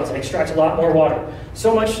more wells and extract a lot more water.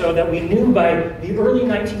 So much so that we knew by the early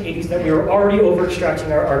 1980s that we were already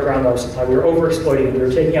over-extracting our groundwater supply. We were over-exploiting it. We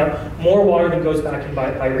were taking out more water than goes back in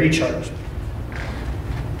by recharge.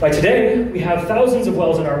 By today, we have thousands of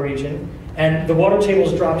wells in our region, and the water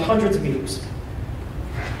table's dropped hundreds of meters.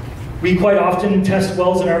 We quite often test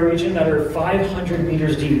wells in our region that are 500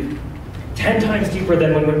 meters deep, 10 times deeper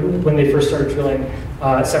than when they first started drilling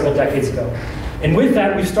several decades ago. And with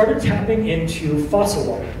that, we've started tapping into fossil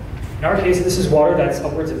water. In our case, this is water that's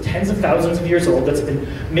upwards of tens of thousands of years old, that's been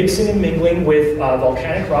mixing and mingling with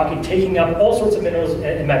volcanic rock and taking up all sorts of minerals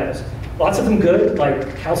and metals. Lots of them good,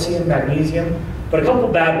 like calcium, magnesium, but a couple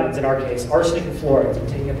of bad ones in our case, arsenic and fluoride, are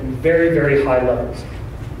taking up in very, very high levels.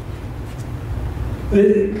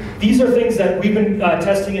 These are things that we've been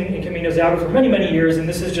testing in Caminos de Agua for many, many years, and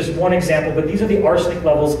this is just one example, but these are the arsenic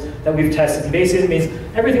levels that we've tested. And basically it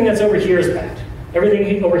means everything that's over here is bad.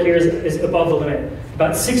 Everything over here is above the limit.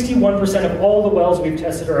 About 61% of all the wells we've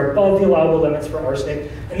tested are above the allowable limits for arsenic,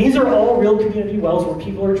 and these are all real community wells where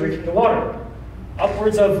people are drinking the water.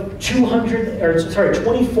 Upwards of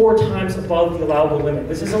 24 times above the allowable limit.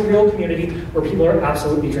 This is a real community where people are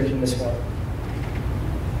absolutely drinking this water.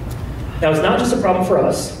 Now, it's not just a problem for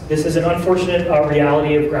us. This is an unfortunate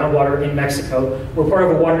reality of groundwater in Mexico. We're part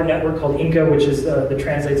of a water network called INCA, which is that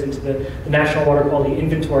translates into the National Water Quality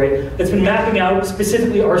Inventory, that's been mapping out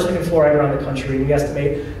specifically arsenic and fluoride around the country. We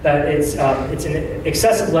estimate that it's in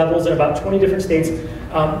excessive levels in about 20 different states,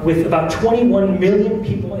 with about 21 million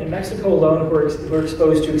people in Mexico alone who are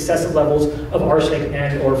exposed to excessive levels of arsenic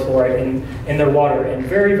and or fluoride in their water. And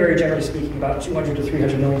very, very generally speaking, about 200 to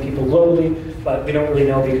 300 million people globally, but we don't really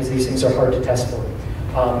know because these things are hard to test for.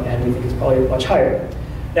 And we think it's probably much higher.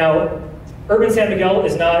 Now, urban San Miguel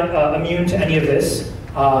is not immune to any of this.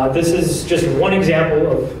 This is just one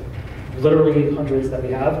example of literally hundreds that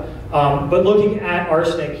we have. But looking at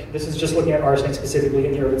arsenic, this is just looking at arsenic specifically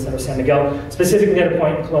in the urban center of San Miguel, specifically at a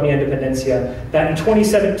point in Colonia Independencia, that in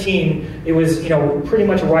 2017, it was pretty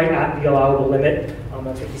much right at the allowable limit.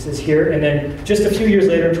 That's what this is here. And then just a few years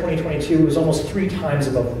later in 2022, it was almost 3 times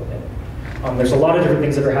above the limit. There's a lot of different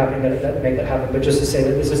things that are happening that make that happen, but just to say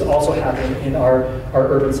that this is also happening in our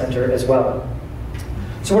urban center as well.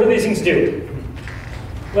 So what do these things do?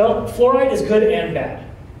 Well, fluoride is good and bad.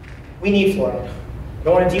 We need fluoride. I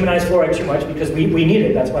don't want to demonize fluoride too much because we need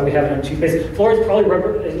it. That's why we have it in toothpaste.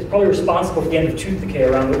 Fluoride is probably responsible for the end of tooth decay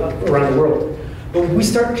around the world. But when we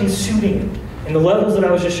start consuming it, and the levels that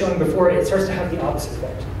I was just showing before, it starts to have the opposite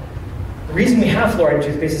effect. The reason we have fluoride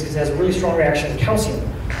in toothpaste is because it has a really strong reaction with calcium.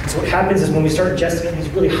 And so what happens is when we start ingesting it at these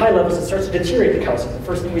really high levels, it starts to deteriorate the calcium. The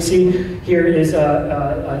first thing we see here is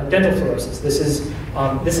dental fluorosis. This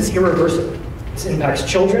is irreversible. This impacts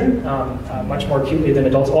children much more acutely than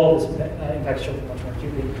adults. All of this impacts children much more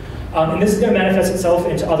acutely. And this is going to manifest itself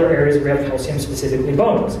into other areas where we have calcium, specifically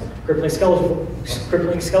bones. Crippling skeletal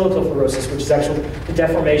fluorosis, which is actually the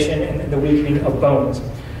deformation and the weakening of bones.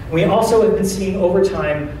 We also have been seeing over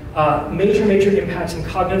time major impacts in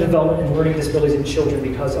cognitive development and learning disabilities in children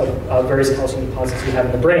because of various calcium deposits we have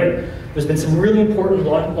in the brain. There's been some really important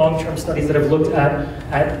long-term studies that have looked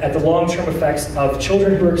at the long-term effects of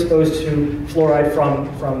children who are exposed to fluoride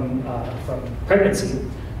from pregnancy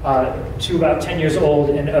to about 10 years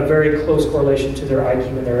old, and a very close correlation to their IQ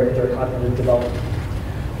and their cognitive development.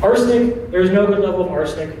 Arsenic, there's no good level of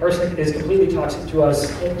arsenic. Arsenic is completely toxic to us.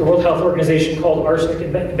 The World Health Organization called arsenic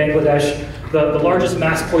in Bangladesh the largest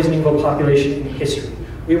mass poisoning of a population in history.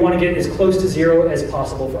 We want to get as close to 0 as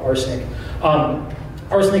possible for arsenic.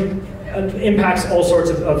 Arsenic impacts all sorts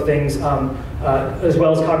of things, as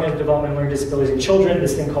well as cognitive development and learning disabilities in children,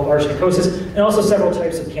 this thing called arsenicosis, and also several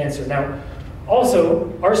types of cancer. Now,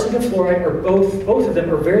 also, arsenic and fluoride are both of them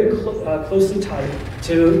are very closely tied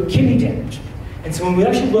to kidney damage. And so when we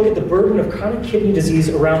actually look at the burden of chronic kidney disease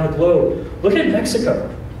around the globe, look at Mexico.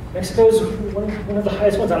 Mexico is one of the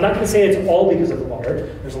highest ones. I'm not going to say it's all because of the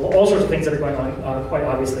water. There's all sorts of things that are going on, quite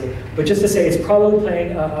obviously. But just to say it's probably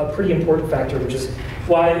playing a pretty important factor, which is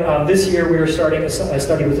why this year we are starting a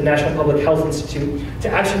study with the National Public Health Institute to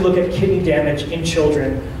actually look at kidney damage in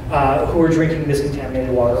children who are drinking this contaminated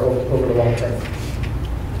water over the long term.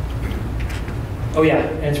 Oh yeah,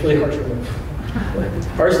 and it's really hard to remove.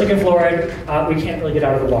 Arsenic and fluoride, we can't really get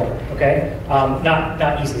out of the water, okay?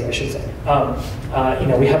 Not easily, I should say.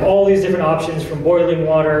 We have all these different options from boiling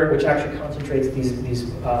water, which actually concentrates these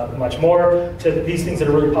much more, to these things that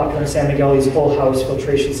are really popular in San Miguel, these whole house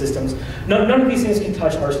filtration systems. None of these things can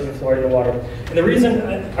touch arsenic and fluoride in the water. And the reason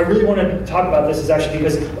I really want to talk about this is actually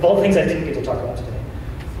because of all the things I didn't get to talk about today.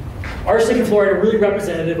 Arsenic and fluoride are really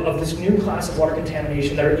representative of this new class of water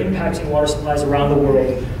contamination that are impacting water supplies around the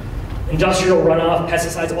world. Industrial runoff,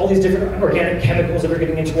 pesticides, all these different organic chemicals that are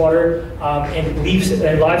getting into water,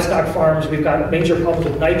 and livestock farms. We've got major problems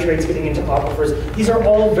with nitrates getting into aquifers. These are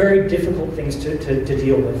all very difficult things to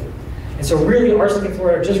deal with. And so really, arsenic and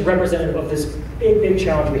fluoride are just representative of this big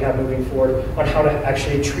challenge we have moving forward on how to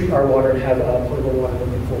actually treat our water and have potable water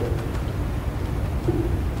moving forward.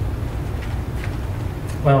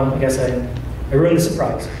 Well, I guess I ruined the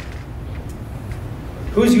surprise.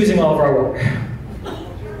 Who's using all of our water?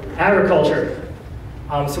 Agriculture.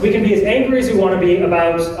 So we can be as angry as we want to be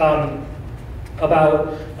about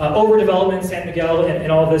overdevelopment in San Miguel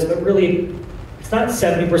and all this, but really, it's not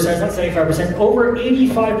 70%, it's not 75%. Over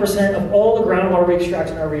 85% of all the groundwater we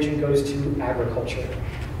extract in our region goes to agriculture.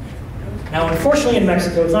 Now, unfortunately in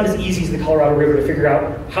Mexico, it's not as easy as the Colorado River to figure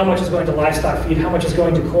out how much is going to livestock feed, how much is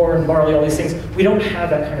going to corn, barley, all these things. We don't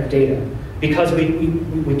have that kind of data because we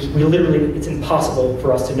literally, it's impossible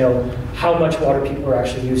for us to know how much water people are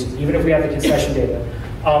actually using, even if we have the concession data.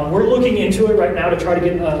 We're looking into it right now to try to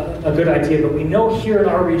get a good idea, but we know here in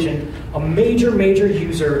our region, a major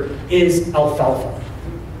user is alfalfa.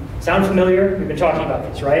 Sound familiar? We've been talking about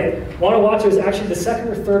this, right? Guanajuato is actually the second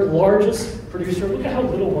or third largest producer. Look at how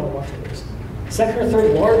little Guanajuato is. Second or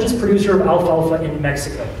third largest producer of alfalfa in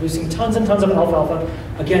Mexico, producing tons and tons of alfalfa,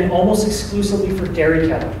 again, almost exclusively for dairy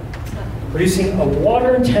cattle. Producing a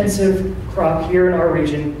water-intensive crop here in our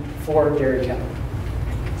region for dairy cattle.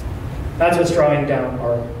 That's what's drawing down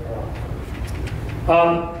our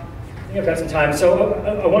I think I've got some time. So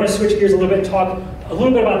I want to switch gears a little bit and talk a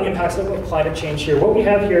little bit about the impacts of climate change here. What we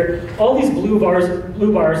have here, all these blue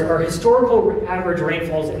bars are historical average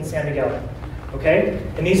rainfalls in San Miguel. Okay?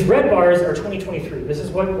 And these red bars are 2023. This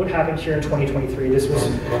is what happened here in 2023. This was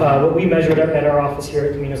what we measured at our office here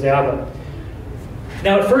at Caminos de Agua.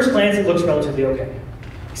 Now, at first glance, it looks relatively okay,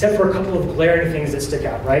 except for a couple of glaring things that stick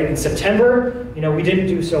out, right? In September, we didn't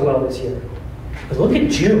do so well this year. But look at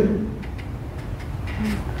June.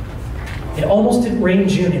 It almost didn't rain in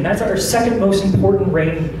June, and that's our second most important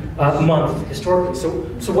rain month historically.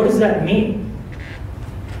 So what does that mean?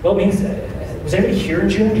 Well, it means, was anybody here in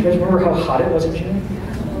June? Do you guys remember how hot it was in June?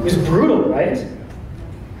 It was brutal, right?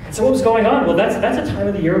 And so what was going on? Well, that's a time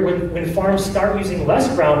of the year when farms start using less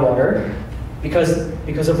groundwater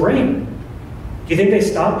because of rain. Do you think they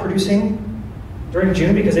stopped producing during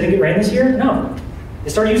June because they didn't get rain this year? No. They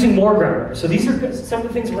started using more groundwater. So these are some of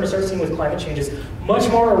the things we're going to start seeing with climate changes. Much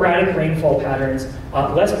more erratic rainfall patterns,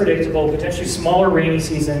 less predictable, potentially smaller rainy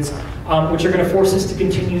seasons, which are going to force us to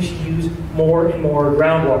continue to use more and more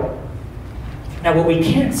groundwater. Now, what we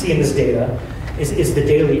can't see in this data is the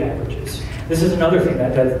daily averages. This is another thing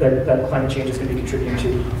that climate change is going to be contributing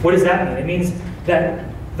to. What does that mean? It means that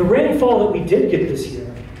the rainfall that we did get this year,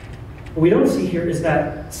 what we don't see here is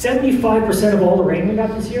that 75% of all the rain we got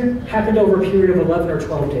this year happened over a period of 11 or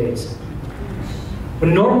 12 days.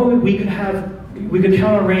 When normally we could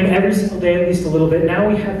count on rain every single day, at least a little bit. Now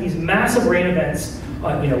we have these massive rain events,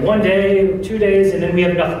 1 day, 2 days, and then we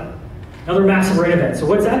have nothing. Another massive rain event. So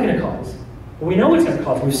what's that going to cause? Well, we know what it's going to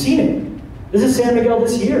cause. We've seen it. This is San Miguel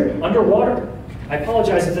this year, underwater. I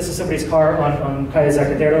apologize if this is somebody's car on Calle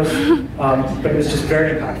Zacateros, but it was just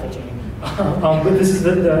very impactful to me. But this is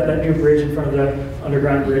that new bridge in front of the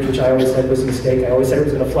underground bridge, which I always said was a mistake. I always said it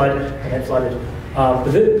was going to flood, and it flooded.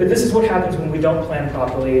 But this is what happens when we don't plan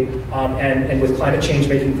properly, and with climate change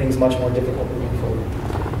making things much more difficult moving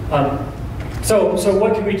forward. So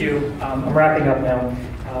what can we do? I'm wrapping up now,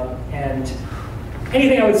 and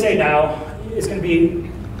anything I would say now is going to be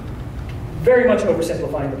very much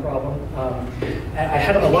oversimplifying the problem. I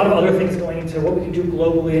had a lot of other things going into what we can do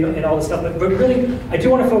globally and all this stuff, but really, I do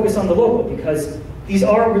want to focus on the local because these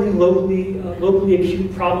are really locally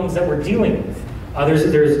acute problems that we're dealing with.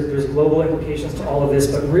 There's global implications to all of this,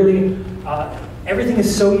 but really, everything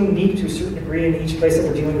is so unique to a certain degree in each place that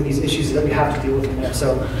we're dealing with these issues that we have to deal with them there.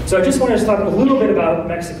 So I just wanted to talk a little bit about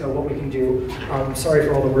Mexico, what we can do. Sorry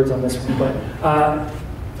for all the words on this one, but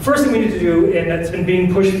the first thing we need to do, and that's been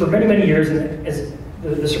being pushed for many years, and as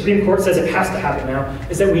the Supreme Court says it has to happen now,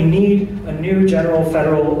 is that we need a new general,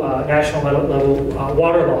 federal, national level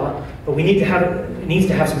water law, but we need to have it needs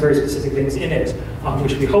to have some very specific things in it.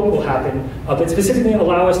 which we hope will happen, but specifically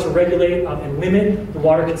allow us to regulate and limit the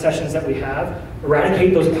water concessions that we have,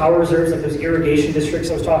 eradicate those power reserves like those irrigation districts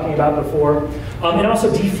I was talking about before, and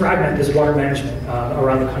also defragment this water management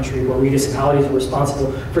around the country where municipalities are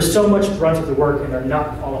responsible for so much brunt of the work and are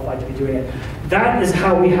not qualified to be doing it. That is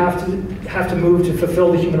how we have to move to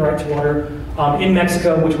fulfill the human right to water in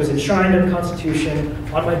Mexico, which was enshrined in the Constitution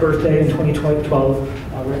on my birthday in 2012,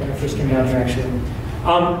 right when I first came down here actually.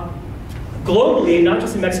 Globally, not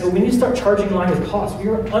just in Mexico, we need to start charging in line with costs. We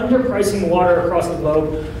are underpricing water across the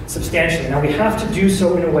globe substantially. Now we have to do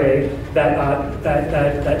so in a way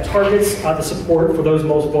that targets the support for those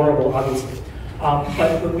most vulnerable, obviously.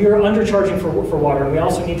 But we are undercharging for water, and we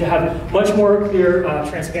also need to have much more clear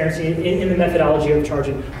transparency in the methodology of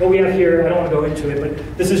charging. What we have here, I don't want to go into it,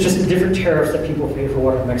 but this is just the different tariffs that people pay for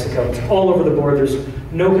water in Mexico. It's all over the board. There's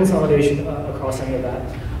no consolidation across any of that.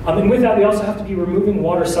 And with that, we also have to be removing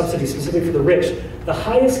water subsidies, specifically for the rich. The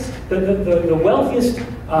highest, the wealthiest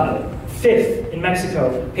fifth in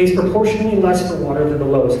Mexico pays proportionally less for water than the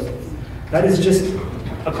lowest fifth. That is just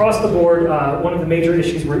across the board one of the major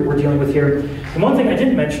issues we're dealing with here. And one thing I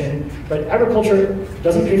didn't mention, but agriculture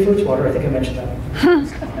doesn't pay for its water. I think I mentioned that.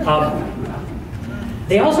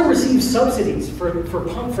 They also receive subsidies for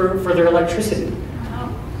their electricity.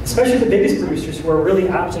 Especially the biggest producers who are really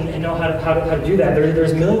apt and know how to do that.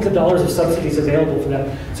 There's millions of dollars of subsidies available for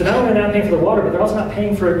them. So not only are they not paying for the water, but they're also not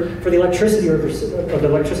paying for the electricity or the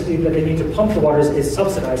electricity that they need to pump the water is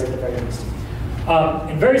subsidized at the very least.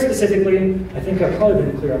 And very specifically, I think I've probably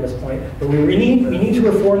been clear on this point, but we need to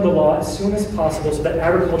reform the law as soon as possible so that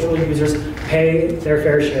agricultural users pay their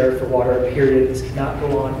fair share for water, period. This cannot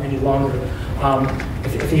go on any longer.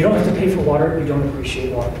 If you don't have to pay for water, you don't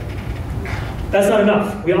appreciate water. That's not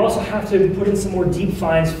enough. We also have to put in some more deep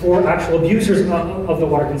fines for actual abusers of the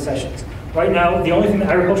water concessions. Right now, the only thing that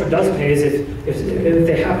agriculture does pay is if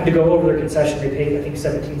they happen to go over their concession, they pay, I think,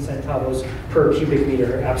 17 centavos per cubic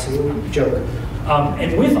meter. Absolute joke.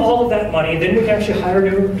 And with all of that money, then we can actually hire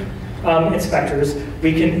new inspectors.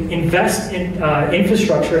 We can invest in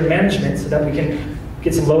infrastructure and management so that we can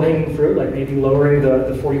get some low-hanging fruit, like maybe lowering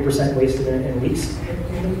the 40% wasted in leaks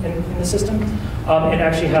in the system, and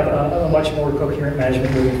actually have a much more coherent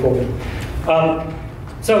management moving forward.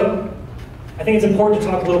 So I think it's important to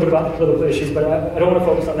talk a little bit about the political issues, but I don't want to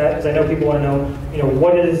focus on that because I know people want to know,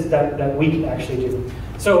 what it is that we can actually do.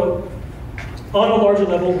 So on a larger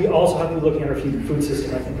level, we also have to be looking at our food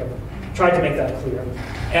system. I think I've tried to make that clear.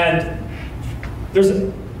 And there's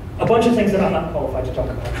a bunch of things that I'm not qualified to talk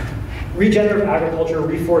about. Regenerative agriculture,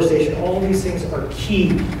 reforestation, all of these things are key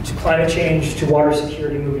to climate change, to water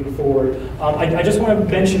security moving forward. I just want to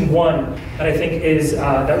mention one that I think is,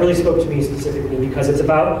 that really spoke to me specifically because it's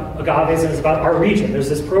about agaves and it's about our region. There's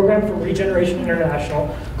this program from Regeneration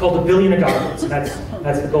International called the Billion Agaves, and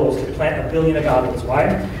that's the goal, is to plant 1 billion agaves.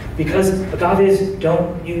 Why? Because agaves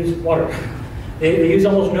don't use water. They use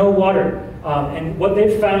almost no water. And what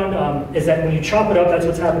they've found is that when you chop it up, that's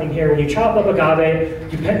what's happening here. When you chop up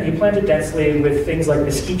agave, you plant it densely with things like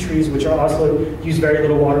mesquite trees, which are also use very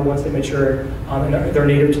little water once they mature, and they're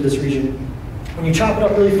native to this region. When you chop it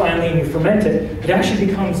up really finely and you ferment it, it actually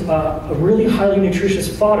becomes a really highly nutritious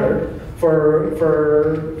fodder for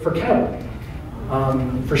cattle,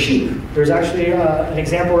 for sheep. There's actually an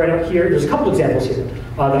example right out here. There's a couple examples here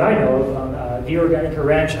that I know of. The Organica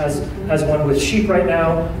Ranch has one with sheep right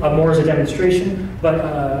now, more as a demonstration. But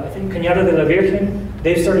I think Cañada de la Virgen,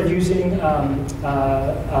 they've started using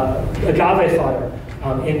agave fodder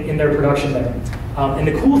in their production there. And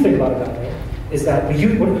the cool thing about agave is that we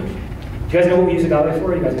use, do you guys know what we use agave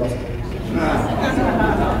for? You guys must know.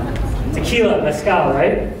 Tequila, mezcal,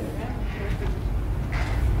 right?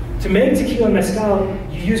 To make tequila and mezcal,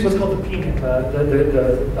 you use what's called the piña,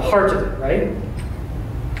 the heart of it, right?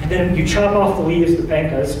 And then you chop off the leaves, the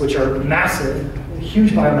pencas, which are massive,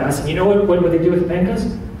 huge biomass. And you know what they do with the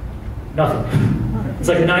pencas? Nothing. It's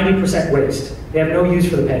like 90% waste. They have no use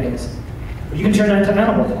for the pencas. But you can turn that into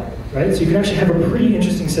animal fodder, right? So you can actually have a pretty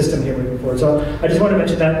interesting system here moving forward. So I just want to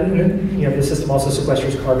mention that the system also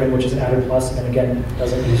sequesters carbon, which is an added plus, and again,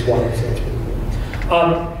 doesn't use water, so that's pretty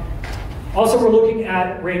cool. Also, we're looking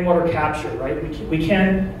at rainwater capture, right? We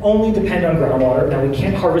can't only depend on groundwater. Now, we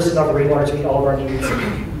can't harvest enough rainwater to meet all of our needs.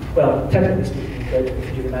 Well, technically speaking, you could if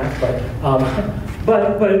you do the math, but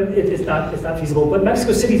it's not feasible. But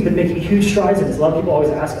Mexico City's been making huge strides in this. A lot of people always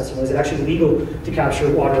ask us, is it actually legal to capture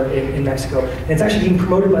water in Mexico? And it's actually being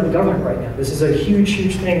promoted by the government right now. This is a huge,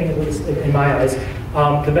 huge thing in my eyes.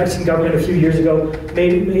 The Mexican government a few years ago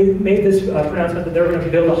made this pronouncement that they were going to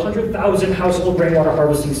build 100,000 household rainwater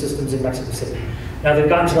harvesting systems in Mexico City. Now they've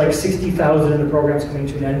gotten to like 60,000 and the program's coming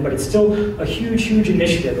to an end, but it's still a huge, huge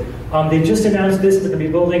initiative. They just announced this, they're going to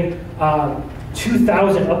be building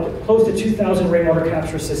 2,000, close to 2,000 rainwater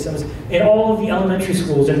capture systems in all of the elementary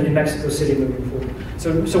schools in Mexico City moving forward.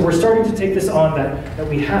 So we're starting to take this on, that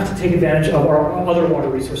we have to take advantage of our other water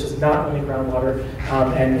resources, not only groundwater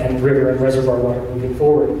and river and reservoir water moving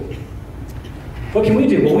forward. What can we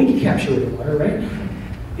do? Well, we can capture rainwater, right?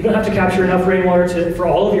 You don't have to capture enough rainwater for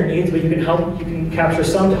all of your needs, but you can capture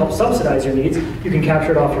some to help subsidize your needs. You can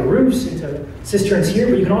capture it off your roofs into cisterns here,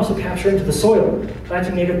 but you can also capture it into the soil,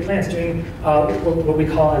 planting native plants, doing what we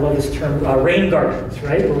call, I love this term, rain gardens,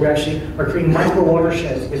 right? Where we actually are creating micro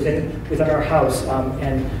watersheds within our house,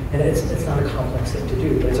 and it's not a complex thing to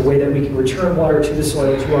do, but it's a way that we can return water to the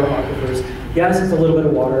soil, to our aquifers. Yes, it's a little bit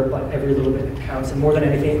of water, but every little bit counts, and more than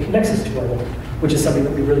anything, it connects us to our water, which is something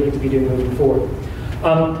that we really need to be doing moving forward.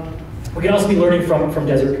 We can also be learning from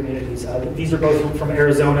desert communities. These are both from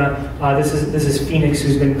Arizona. This is Phoenix,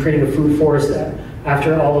 who's been creating a food forest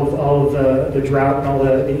after all of the drought and all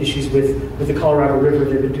the issues with the Colorado River.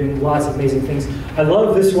 They've been doing lots of amazing things. I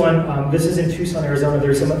love this one. This is in Tucson, Arizona.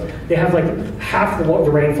 They have like half the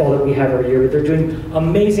rainfall that we have every year, but they're doing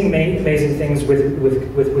amazing things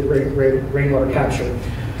with rainwater capture.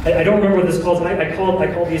 I don't remember what this is called. I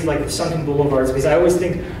call these like the sunken boulevards, because I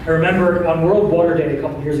remember on World Water Day a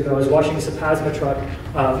couple years ago, I was watching a Sapasma truck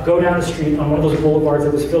go down the street on one of those boulevards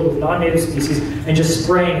that was filled with non-native species and just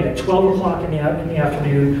spraying it at 12 o'clock in the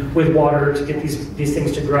afternoon with water to get these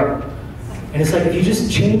things to grow. And it's like, if you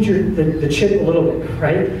just change the chip a little bit,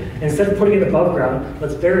 right? And instead of putting it above ground,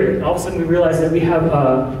 let's bury it. And all of a sudden we realize that we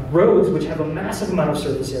have roads which have a massive amount of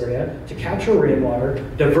surface area to capture rainwater,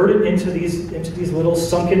 divert it into these little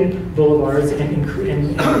sunken boulevards, and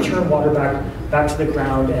return water back to the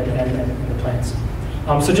ground and the plants.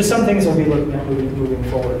 So just some things we'll be looking at moving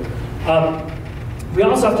forward. We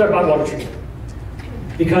also have to talk about water treatment,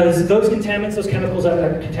 because those contaminants, those chemicals,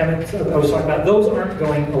 contaminants I was talking about, those aren't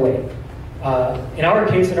going away. In our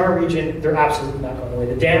case, in our region, they're absolutely not going away.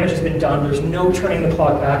 The damage has been done. There's no turning the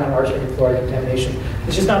clock back on arsenic and fluoride contamination.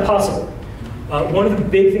 It's just not possible. One of the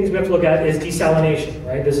big things we have to look at is desalination,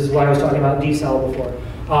 right? This is why I was talking about desal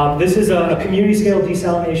before. This is a community-scale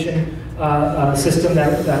desalination system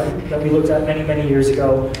that we looked at many years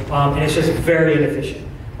ago, and it's just very inefficient.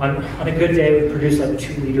 On a good day, we produce like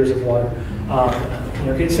 2 liters of water.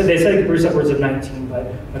 So they said it could produce upwards of 19,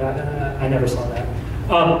 but I never saw that.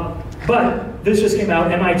 But this just came out.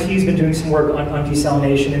 MIT's been doing some work on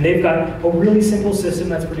desalination, and they've got a really simple system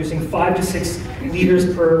that's producing 5 to 6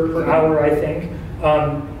 liters per hour, I think.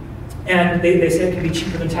 And they say it can be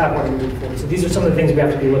cheaper than tap water moving forward. So these are some of the things we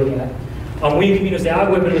have to be looking at. We in Caminos de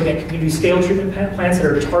Agua have been looking at community-scale treatment plants that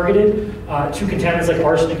are targeted to contaminants like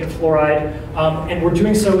arsenic and fluoride, and we're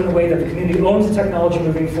doing so in a way that the community owns the technology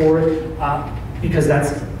moving forward, because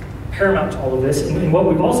that's paramount to all of this. And what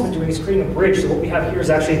we've also been doing is creating a bridge. So what we have here is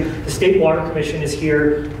actually the State Water Commission is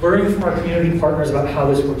here learning from our community partners about how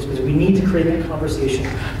this works, because we need to create that conversation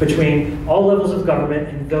between all levels of government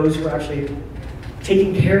and those who are actually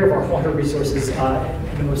taking care of our water resources in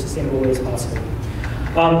the most sustainable way as possible.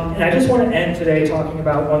 And I just want to end today talking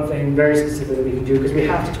about one thing very specific that we can do, because we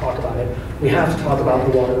have to talk about it. We have to talk about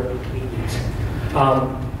the water we use.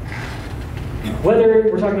 Whether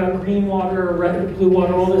we're talking about green water, red, blue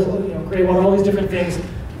water, all this, gray water, all these different things,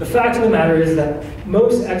 the fact of the matter is that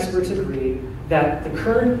most experts agree that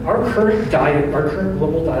our current diet, our current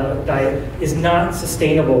global diet, is not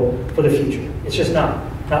sustainable for the future. It's just not.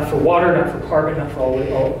 Not for water, not for carbon, not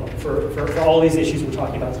for all these issues we're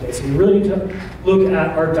talking about today. So we really need to look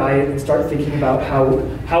at our diet and start thinking about how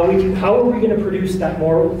are we going to produce that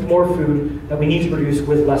more food that we need to produce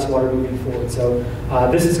with less water moving forward. So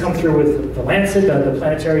this has come through with the Lancet, the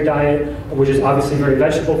planetary diet, which is obviously very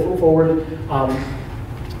vegetable forward.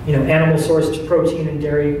 Animal sourced protein and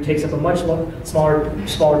dairy takes up a much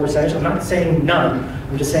smaller percentage. I'm not saying none.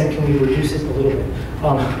 I'm just saying, can we reduce it a little bit?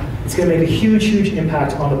 It's going to make a huge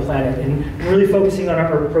impact on the planet, and really focusing on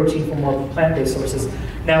our protein from more plant-based sources.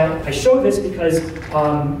 Now, I show this because, with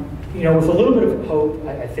a little bit of hope,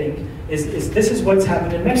 I think, is this is what's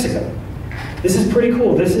happened in Mexico. This is pretty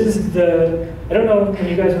cool. This is I don't know when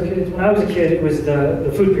you guys were kids. When I was a kid, it was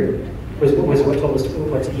the food pyramid. Was what told us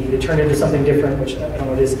what to eat. It turned into something different, which I don't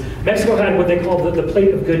know what it is. Mexico had what they called the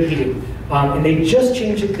plate of good eating. And they just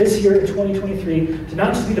changed it this year in 2023 to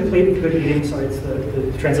not just be the plate of good eating, sorry, it's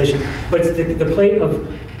the translation, but it's the plate of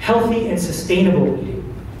healthy and sustainable eating.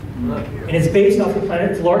 And it's based off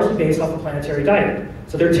it's largely based off the planetary diet.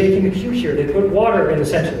 So they're taking the cue here. They put water in the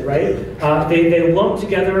center, right? They lump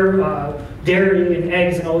together dairy and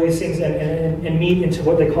eggs and all these things and meat into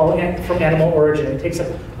what they call from animal origin. It takes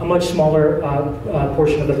a much smaller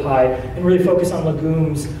portion of the pie and really focus on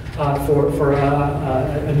legumes for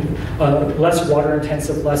less water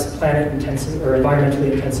intensive, less planet intensive or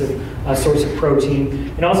environmentally intensive source of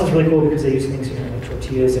protein. And also it's really cool because they use things like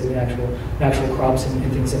tortillas and natural crops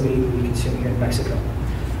and things that we consume here in Mexico.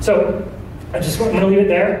 So I'm going to leave it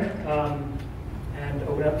there and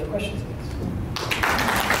open up to questions.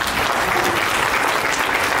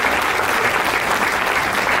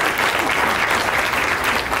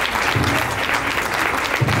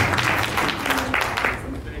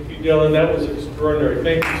 Thank you, Dylan. That was extraordinary.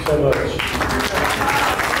 Thank you so much.